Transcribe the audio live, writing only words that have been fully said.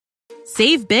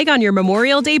Save big on your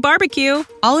Memorial Day barbecue,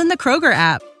 all in the Kroger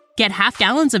app. Get half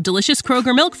gallons of delicious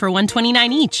Kroger milk for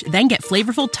 $1.29 each. Then get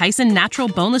flavorful Tyson natural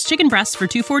boneless chicken breasts for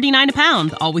 $2.49 a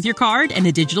pound, all with your card and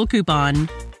a digital coupon.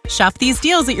 Shop these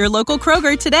deals at your local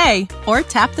Kroger today, or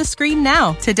tap the screen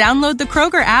now to download the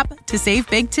Kroger app to save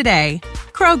big today.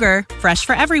 Kroger, fresh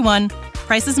for everyone.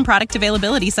 Prices and product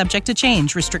availability subject to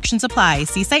change. Restrictions apply.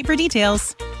 See site for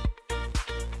details.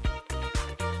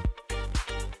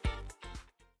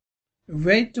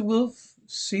 Red Dwarf,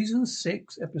 Season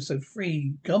 6, Episode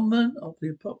 3, Gunmen of the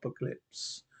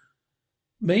Apocalypse.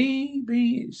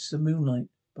 Maybe it's the moonlight,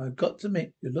 but I've got to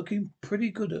admit, you're looking pretty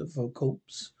good for a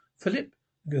corpse. Philip,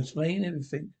 I can explain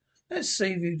everything. Let's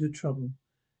save you the trouble.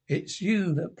 It's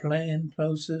you that planned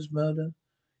Closer's murder.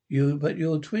 But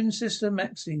your twin sister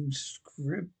Maxine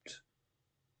scribbed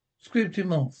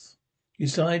him off. You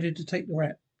decided to take the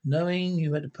rap, knowing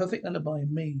you had a perfect alibi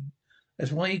in me.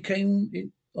 That's why you came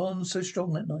on so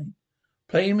strong that night.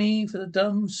 Play me for the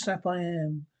dumb sap I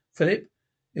am. Philip,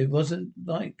 it wasn't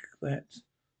like that.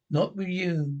 Not with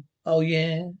you. Oh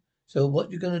yeah? So what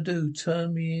you gonna do?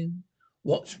 Turn me in?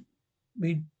 Watch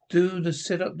me do the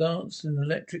sit-up dance in the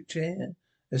electric chair?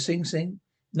 The sing?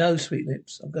 No, sweet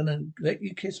lips. I'm gonna let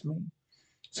you kiss me.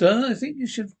 Sir, I think you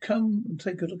should come and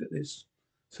take a look at this.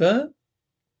 Sir?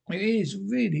 It is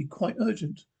really quite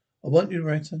urgent. I want you,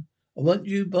 Loretta. I want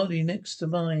you body next to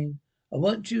mine. I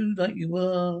want you like you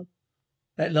were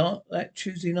that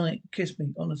Tuesday night. Kiss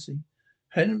me, honestly.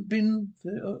 Hadn't been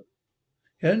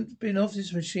off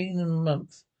this machine in a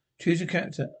month. Choose your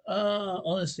character.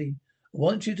 Honestly. I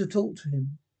want you to talk to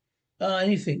him.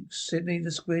 Anything. Sidney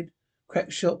the Squid. Crack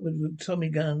shot with Tommy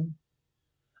gun.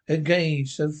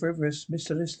 Engaged. So frivolous,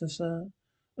 Mr. Lister, sir.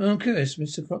 I'm curious,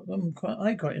 Mr.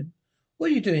 Crichton. What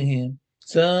are you doing here?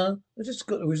 Sir, I just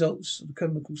got the results of the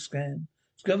chemical scan.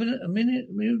 Discovered minute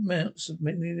amounts of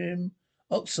magnesium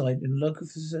oxide in the local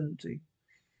facility.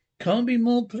 Can't be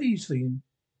more pleased for you.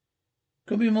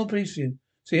 See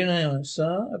you in an hour,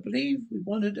 sir. I believe we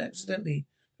wandered accidentally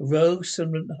a rogue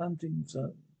settlement hunting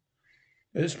zone.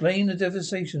 It'll explain the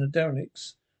devastation of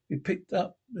derelicts we picked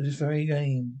up at this very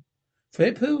game.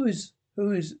 Flip, who is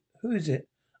it?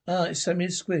 It's Sammy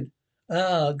the Squid.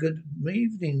 Good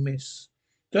evening, miss.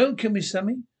 Don't kill me,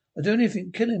 Sammy. I'll do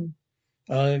anything, kill him.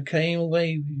 Come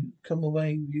away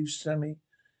with you, Sammy.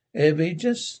 It'll be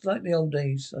just like the old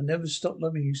days. I never stopped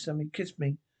loving you, Sammy. Kiss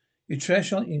me. You're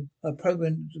trash, aren't you? I'm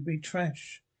programmed to be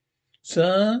trash.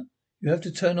 Sir, you have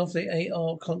to turn off the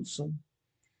AR console.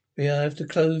 We have to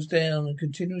close down and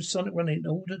continue sonic running in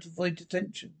order to avoid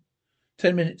detention.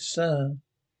 10 minutes, sir.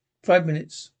 5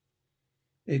 minutes.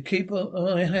 Keep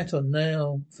my hat on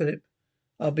now, Philip.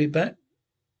 I'll be back.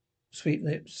 Sweet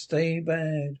lips. Stay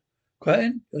bad.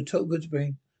 Crichton, you're total good to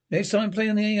me. Next time I play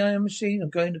on the AI machine, I'm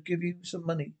going to give you some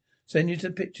money. Send you to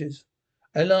the pictures.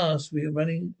 At last, we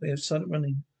have started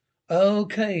running.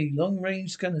 Okay, long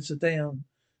range scanners are down.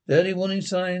 The only warning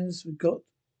signs we got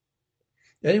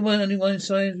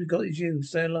is you.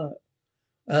 Stay alert.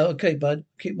 Okay, bud.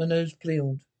 Keep my nose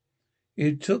peeled.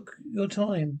 You took your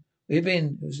time. We've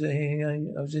been. I was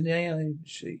in the AI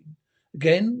machine.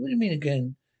 Again? What do you mean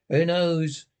again? Who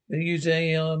knows? You use the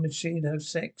AI machine to have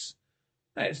sex.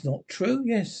 That's not true.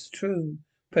 Yes, true.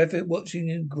 Perfect watching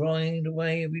you grind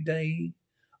away every day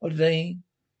of the day.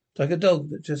 It's like a dog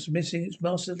that's just missing its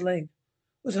master's leg.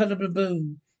 What's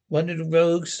hullabaloo? Wondered a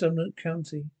rogue Sumner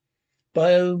County.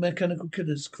 Biomechanical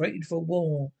killers created for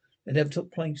war that never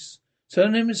took place. Some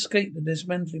of them escaped the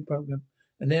dismantling program,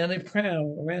 and now they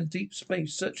prowl around deep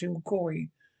space searching for quarry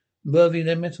worthy of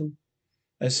their metal.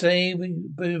 I say we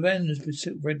abandon this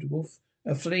pursuit, Red Dwarf,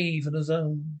 and flee from the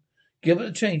zone. Give it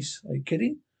a chase. Are you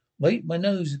kidding? Wait, my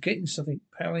nose is getting something,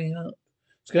 powering up.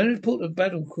 It's going to report a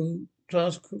battle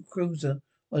class cruiser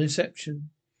on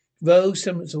Inception. Rogue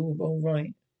semblance all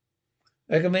right.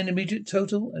 I recommend immediate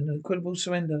total and equitable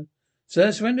surrender.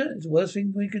 Sir, surrender is the worst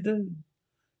thing we could do.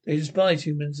 They despise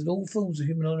humans and all forms of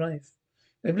human life.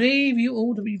 I believe you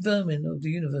ought to be vermin of the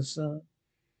universe, sir.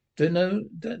 I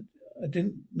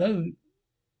didn't know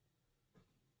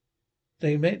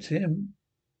they met him.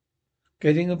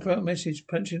 Getting a message,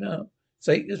 punching up.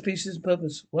 Satan's pieces of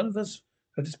purpose. One of us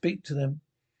had to speak to them.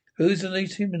 Who's the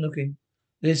least human looking?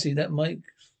 Lizzie, that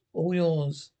mic's all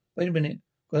yours. Wait a minute.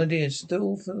 Got an idea.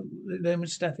 Still for them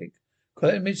static.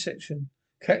 Quite a midsection.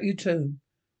 Cat you too.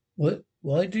 What?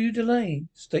 Why do you delay?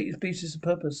 State your pieces of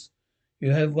purpose.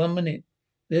 You have 1 minute.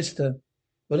 Lister.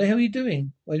 What the hell are you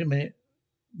doing? Wait a minute.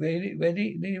 Ready.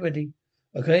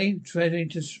 Okay, ready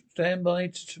to stand by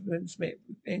to transmit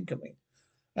incoming.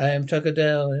 I am Tucker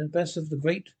Dale, ambassador of the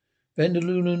great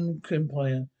Vandaloonan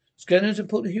Empire. Scanners have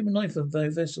put a human life on their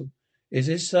vessel. Is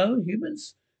this so?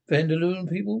 Humans? Fendaloon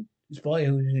people? Despite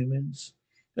humans.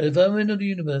 The vermin of the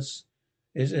universe.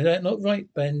 Is that not right,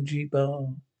 Bargy?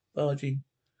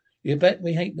 You bet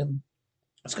we hate them.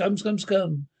 Scum, scum,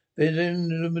 scum. They're in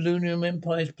the Millennium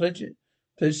Empire's pledge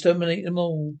to exterminate them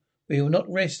all. We will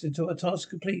not rest until our task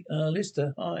is complete.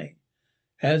 Lister, hi.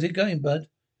 How's it going, bud?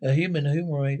 A human, a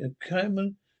humanoid, a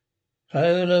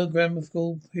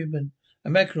holographical human. A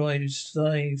macroid is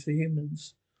slave to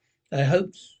humans. I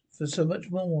hoped for so much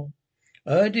more.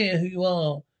 Oh dear, who you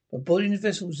are, but boarding the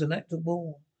vessel is an act of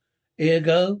war.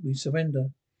 Ergo, we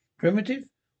surrender. Primitive,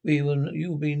 you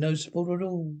will be no support at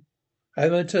all.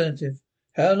 Have an alternative.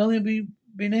 How long have you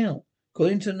been out?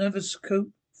 According to another scope,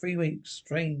 3 weeks.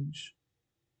 Strange.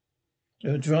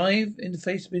 The drive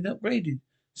interface has been upgraded.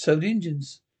 So the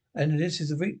engines. And if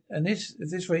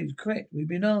this rate is correct, we've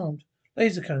been armed.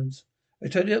 Laser cannons. They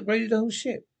totally upgraded the whole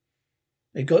ship.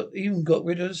 They even got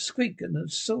rid of the squeak and the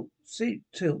seat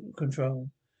tilt control.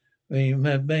 We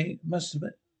have made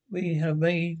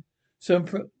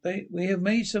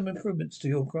some improvements to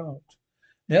your craft.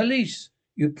 Now at least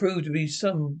you proved to be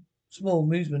some small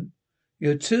movement.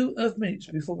 You're 2 Earth minutes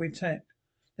before we attack.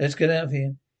 Let's get out of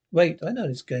here. Wait, I know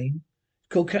this game. It's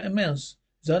called cat and mouse.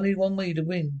 There's only one way to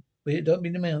win, but it don't be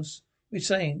the mouse. I'm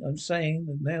saying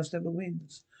the mouse never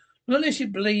wins. Not unless you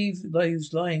believe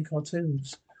those lying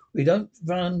cartoons. We don't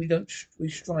run, we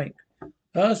strike.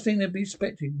 Last thing they'd be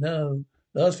expecting,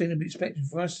 for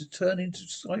us to turn into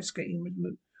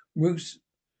ice-skating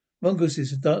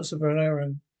mongooses and dance of an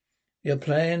arrow. Your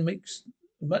plan makes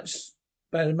much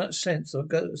sense.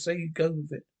 Say you go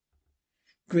with it.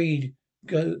 Agreed.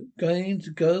 Going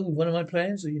to go with one of my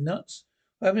plans? Are you nuts?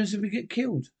 What happens if we get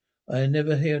killed? I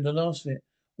never hear the last of it.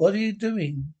 What are you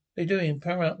doing?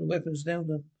 Power up the weapons, nail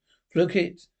them. Look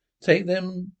it. Take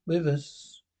them with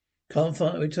us. Can't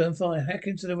fire, return fire. Hack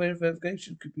into the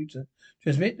verification computer.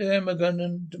 Transmit the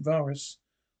Gunmen to Dwarf.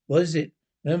 What is it?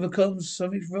 Never comes,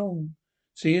 something's wrong.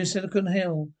 See you in Silicon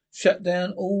Hell. Shut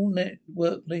down all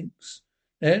network links.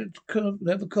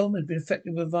 Nevercom has been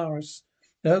affected with a virus.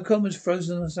 Nevercom has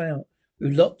frozen us out.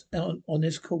 We're locked out on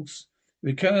this course.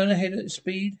 We carry on ahead at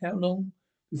speed. How long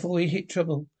before we hit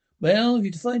trouble? Well, if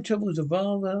you define trouble as a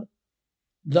rather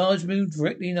large move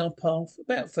directly in our path,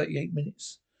 about 38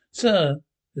 minutes. Sir,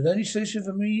 the only solution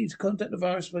for me is to contact the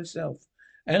virus myself,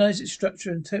 analyze its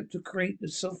structure and attempt to create the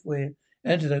software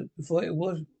antidote before it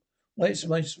waits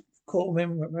my core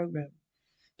memory program.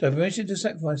 So I have permission to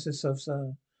sacrifice myself,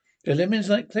 sir. The lemons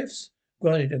like cliffs?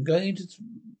 Granted, I'm going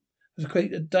to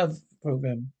create a Dove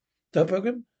program. Dove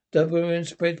program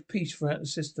spread peace throughout the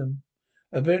system.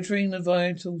 Obliterating the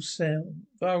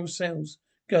viral cells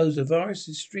goes. The virus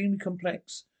is extremely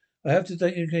complex. I have to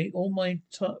dedicate all my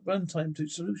runtime to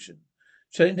its solution.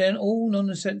 Shutting down all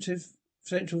non-essential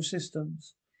central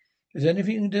systems. Is there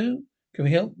anything you can do? Can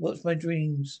we help? What's my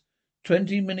dreams?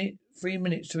 3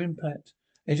 minutes to impact.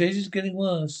 And this is getting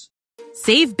worse.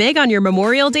 Save big on your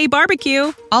Memorial Day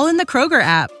barbecue, all in the Kroger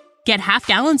app. Get half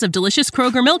gallons of delicious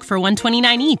Kroger milk for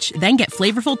 $1.29 each. Then get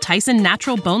flavorful Tyson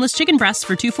natural boneless chicken breasts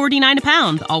for $2.49 a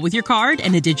pound, all with your card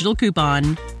and a digital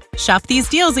coupon. Shop these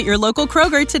deals at your local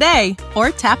Kroger today, or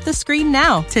tap the screen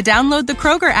now to download the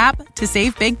Kroger app to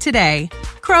save big today.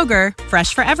 Kroger,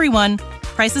 fresh for everyone.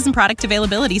 Prices and product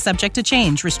availability subject to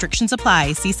change. Restrictions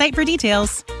apply. See site for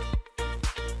details.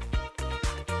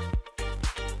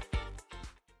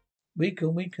 Weaker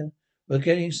and weaker. We're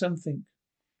getting something.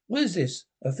 What is this?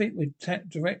 I think we've tapped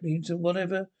directly into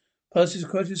whatever passes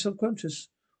across his subconscious.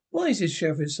 Why is this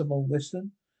sheriff in some old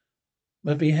western?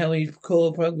 Must be how his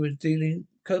core program is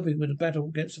coping with the battle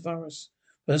against the virus.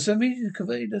 But for some reason, he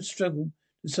converted the struggle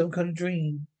to some kind of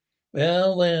dream.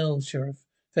 Well, Sheriff.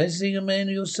 Fancy seeing a man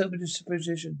of your sober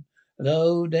disposition. A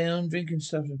low-down drinking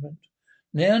establishment.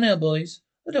 Now, boys.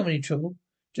 I don't want any trouble.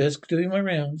 Just doing my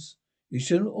rounds. You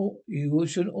shouldn't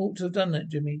ought to have done that,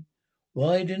 Jimmy.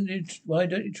 Why don't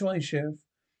you try, Sheriff?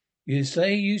 You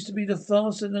say you used to be the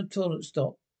fastest in the toilet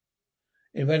stop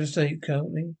in Rattlesnake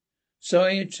currently.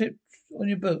 Sorry you tripped on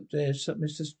your boat there,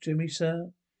 Mr. Jimmy, sir.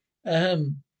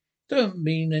 Don't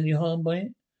mean any harm by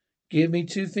it. Give me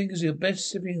 2 fingers of your best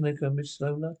sipping liquor, Miss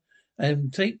Lola,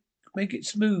 and make it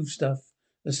smooth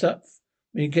the stuff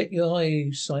when you get your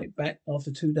eyesight back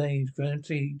after 2 days,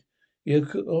 guaranteed. Your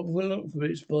will for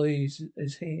its boys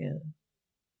is here.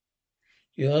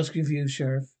 You're asking for you,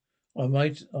 Sheriff.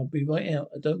 I'll be right out.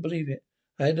 I don't believe it.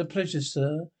 I had the pleasure,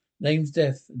 sir. Name's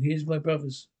Death, and here's my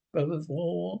brothers. Brother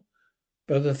War,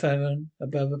 Brother Farron,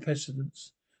 and Brother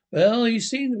Pestilence. Well, you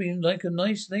seem to be like a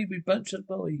nice neighbourly bunch of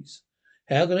boys.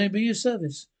 How can I be of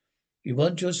service? You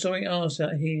want your sorry arse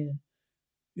out here.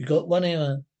 You got 1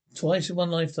 hour, twice in one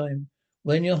lifetime.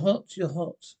 When you're hot, you're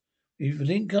hot. We've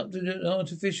linked up to the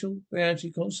artificial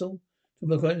reality console to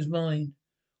McQuaid's mind.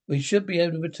 We should be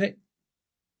able to protect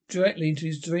directly into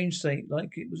his dream state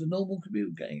like it was a normal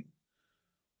computer game.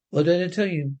 What did I tell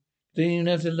you? Didn't even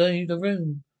have to leave the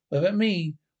room. What about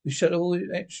me? We shut all the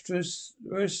extra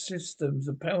systems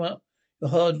and power up the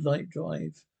hard light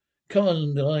drive. Come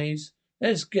on, guys.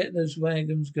 Let's get those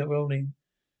wagons rolling.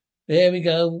 There we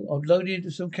go. I've loaded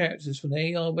some characters from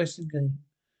the AR Western game.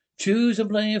 Choose a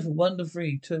player from 1 to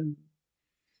 3, too.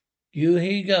 Here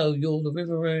you go. You're the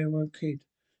River Railroad Kid.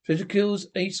 Special kills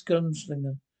Ace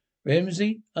Gunslinger.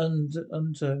 Ramsey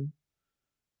Unto.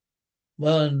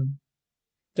 1.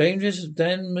 Dangerous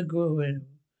Dan McGuire.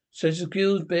 Special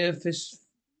skills bare fist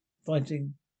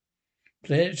fighting.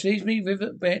 Please me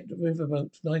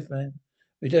riverboat knife man.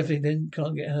 We definitely then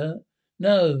can't get hurt.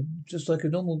 No, just like a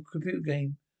normal computer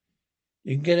game.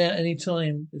 You can get out any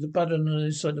time. There's a button on the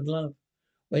inside of the glove.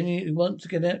 When you want to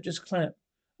get out, just clap.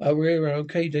 Oh, we're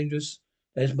okay, Dangerous.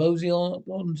 Let's mosey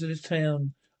on to this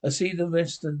town. I see the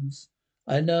westerns.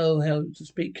 I know how to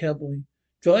speak cowboy.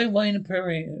 Drive Wayne and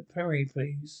Perry,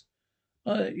 please.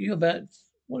 What are you about?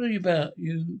 What about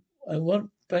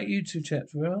you two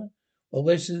chaps, remember? What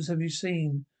westerns have you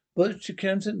seen? Butch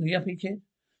Accountant and the Yuppie Kid?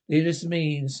 Leave this to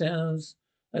me. It sounds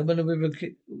like one of the River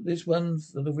Kid. This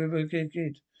one's for the River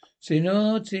Kid.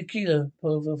 Senor Tequila,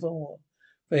 por favor.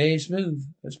 Very smooth.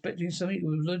 Expecting something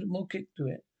with a little more kick to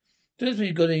it. Don't think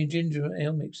you've got any ginger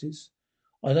ale mixes.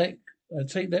 I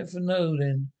take that for no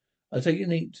then. I take it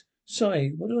neat.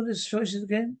 Sorry, what are these choices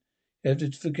again? You have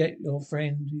to forget your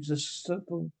friend. He's a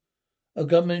staple. A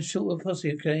gunman short of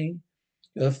posse, okay?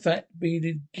 You're a fat,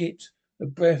 bearded git, a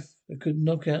breath that could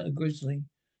knock out a grizzly.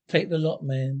 Take the lot,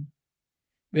 man.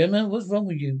 Remember, what's wrong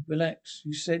with you? Relax.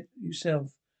 You said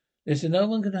yourself. Listen, no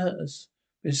one can hurt us.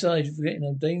 Besides, you're forgetting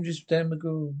how dangerous Dan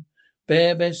McGraw.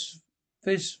 Bare best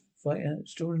fist fighter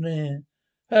extraordinaire.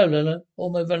 Hello, Lola. All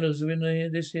my fellows are in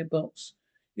this here box.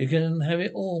 You can have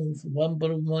it all for 1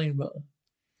 bottle of wine butter.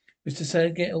 Mr.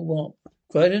 Saget or what?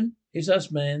 Croydon, it's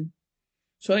us, man.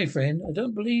 Sorry, friend. I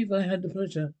don't believe I had the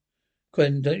pleasure.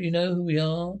 Croydon, don't you know who we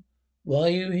are? Why are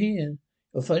you here?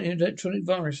 You're fighting an electronic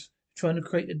virus, trying to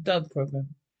create a dub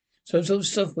program. Some sort of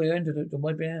software antidote to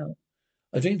wipe it out.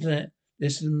 I drink to that.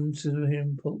 Listen to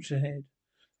him porch ahead.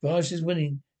 Virus is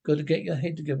winning. Got to get your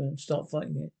head together and start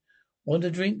fighting it. Want a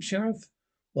drink, Sheriff?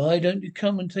 Why don't you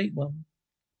come and take one?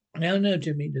 No,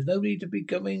 Jimmy. There's no need to be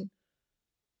coming.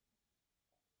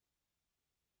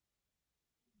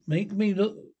 Make me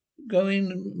look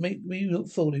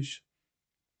foolish.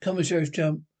 Come on, Sheriff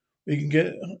Jump. You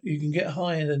can get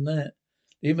higher than that.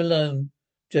 Leave him alone.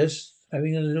 Just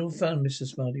having a little fun, Mr.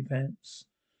 Smarty Pants.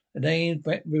 The name's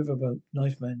Brett Riverboat,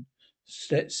 knife man.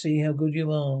 Let's see how good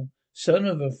you are. Son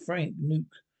of a Frank Nuke.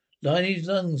 Line his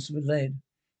lungs with lead.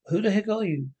 Who the heck are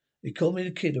you? They call me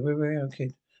the Kid, the River Arrow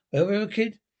Kid. Well, River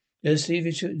Kid? Let's see if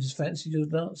your shooting just fancies your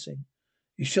dancing.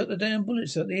 You shot the damn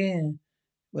bullets out the air.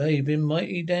 Well, you've been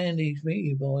mighty dandy to meet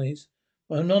you boys.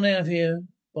 But I'm not out here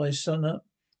by sun up.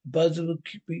 The buzzard will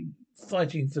keep me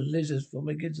fighting for lizards for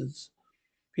my gizzards.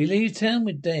 If he leaves town,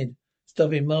 we're dead.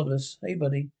 Stop him, marvellous. Hey,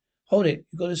 buddy. Hold it.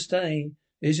 You've got to stay.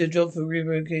 It's your job for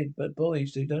River Kid, but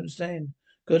boys, they don't understand.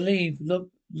 Got to leave.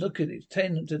 Look at it.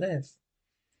 10 to death.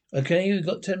 Okay, we've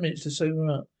got 10 minutes to sober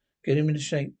up. Get him into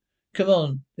shape. Come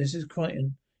on. This is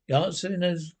Crichton. The answer in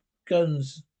those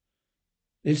guns.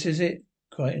 This is it,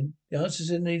 Crichton. The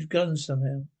answer's in these guns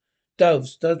somehow.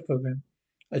 Doves program.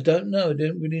 I don't know. I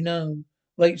don't really know.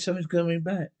 Wait, something's coming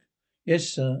back. Yes,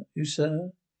 sir. You,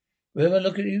 sir? Whenever I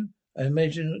look at you, I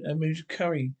imagine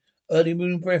curry. Early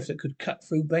moon breath that could cut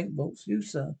through bank vaults. You,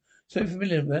 sir. So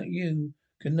familiar about you.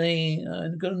 Got a name,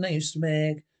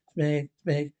 Smeg, head.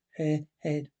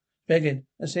 Smeghead.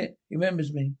 That's it. He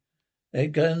remembers me. Their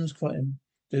guns, Crichton.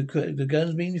 The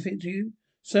guns mean anything to you?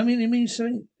 Something they mean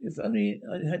something. If only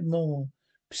I had more.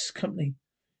 Psst, company.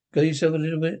 Got yourself a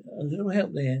little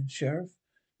help there, Sheriff.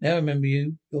 Now remember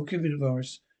you. You're computer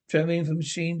virus. Traveling from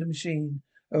machine to machine.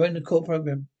 Around the core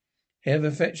program. Have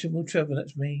affection will travel,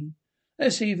 that's me.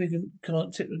 Let's see if we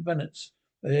can't tip the balance.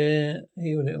 Here a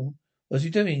little. What's he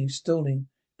doing? He's stalling.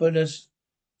 But us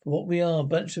for what we are, a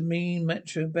bunch of mean,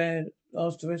 macho, bad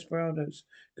ass desperados.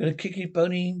 Gonna kick his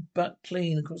bony butt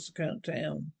clean across the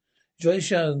town. Enjoy the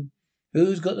show.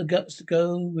 Who's got the guts to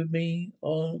go with me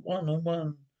on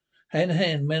one? Hand to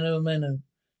hand, mano a mano.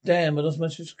 Damn, I lost my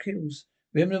special kills.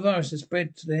 Remember the virus has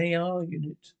spread to the AR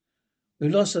unit.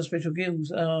 We've lost our special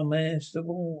skills. Ah, Master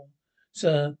War.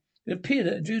 Sir, it appeared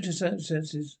that due to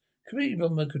circumstances completely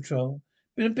beyond my control,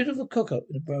 been a bit of a cock-up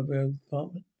in the Barbaro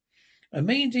department. I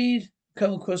may indeed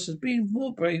come across as being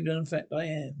more brave than in fact I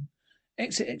am.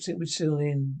 Exit, we're sealed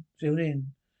in.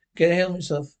 Get the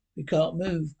helmets off. We can't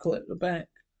move. Caught at the back.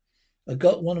 I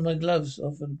got one of my gloves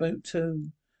off on the boat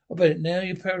too. I bet it now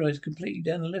you're paralyzed completely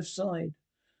down the left side.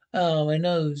 Ah, my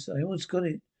nose. I almost got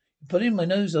it. Putting my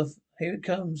nose off. Here it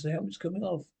comes. The helmet's coming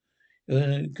off.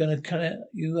 You're gonna cut out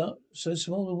you up so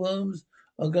small the worms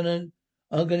are going to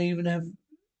have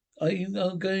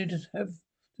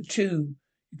to chew.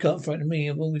 You can't frighten me.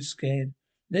 I'm always scared.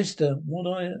 Lister,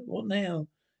 what now?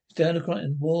 It's down to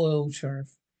Crichton. Whoa, old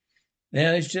sheriff.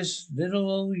 Now it's just little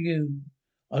old you.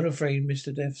 I'm afraid,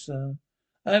 Mr. Death, sir.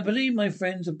 I believe my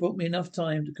friends have brought me enough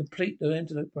time to complete the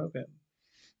antidote program.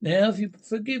 Now, if you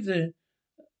forgive the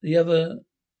other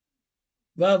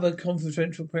rather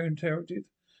confidential imperative,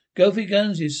 go for your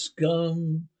guns, you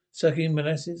scum-sucking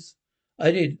molasses.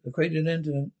 I did. I created an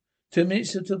antidote. 2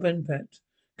 minutes till impact.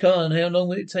 Come on, how long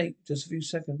will it take? Just a few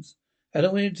seconds. How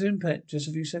long will it to impact? Just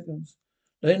a few seconds.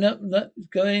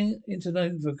 Going into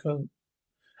Nova Code.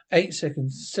 8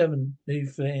 seconds. 7.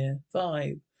 Nuclear.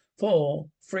 5, 4,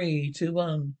 3, 2,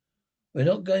 1. We're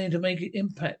not going to make it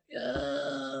impact.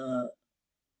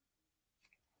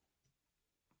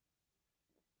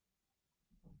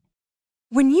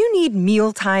 When you need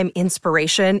mealtime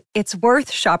inspiration, it's worth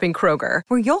shopping Kroger,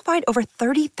 where you'll find over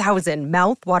 30,000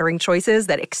 mouth-watering choices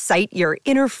that excite your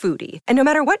inner foodie. And no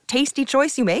matter what tasty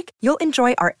choice you make, you'll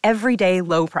enjoy our everyday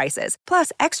low prices,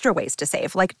 plus extra ways to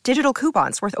save, like digital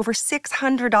coupons worth over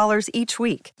 $600 each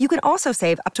week. You can also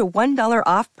save up to $1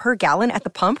 off per gallon at the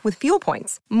pump with fuel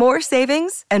points. More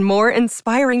savings and more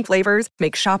inspiring flavors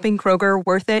make shopping Kroger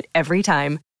worth it every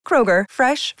time. Kroger,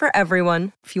 fresh for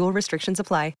everyone. Fuel restrictions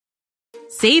apply.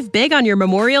 Save big on your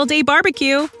Memorial Day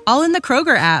barbecue, all in the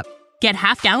Kroger app. Get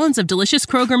half gallons of delicious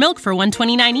Kroger milk for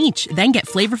 $1.29 each. Then get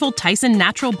flavorful Tyson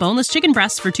natural boneless chicken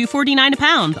breasts for $2.49 a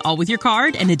pound, all with your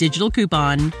card and a digital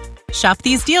coupon. Shop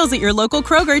these deals at your local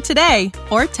Kroger today,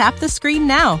 or tap the screen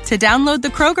now to download the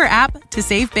Kroger app to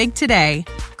save big today.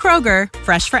 Kroger,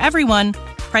 fresh for everyone.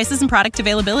 Prices and product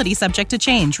availability subject to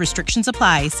change. Restrictions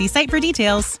apply. See site for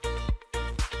details.